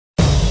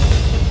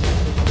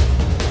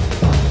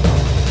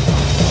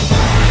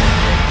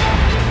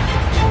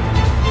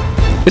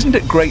Isn't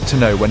it great to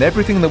know when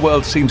everything in the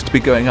world seems to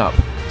be going up,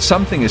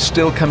 something is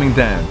still coming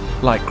down,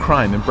 like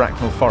crime in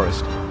Bracknell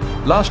Forest?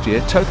 Last year,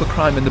 total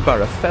crime in the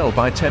borough fell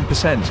by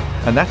 10%,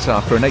 and that's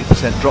after an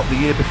 8% drop the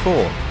year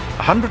before.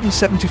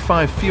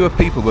 175 fewer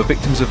people were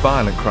victims of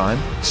violent crime,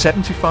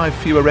 75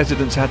 fewer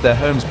residents had their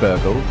homes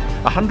burgled,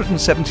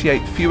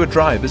 178 fewer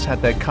drivers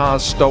had their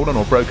cars stolen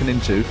or broken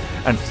into,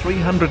 and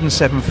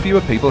 307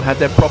 fewer people had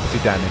their property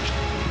damaged.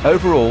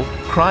 Overall,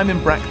 crime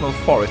in Bracknell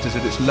Forest is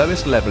at its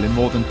lowest level in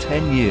more than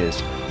 10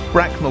 years.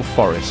 Bracknell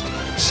Forest,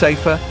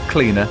 safer,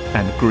 cleaner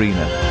and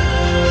greener.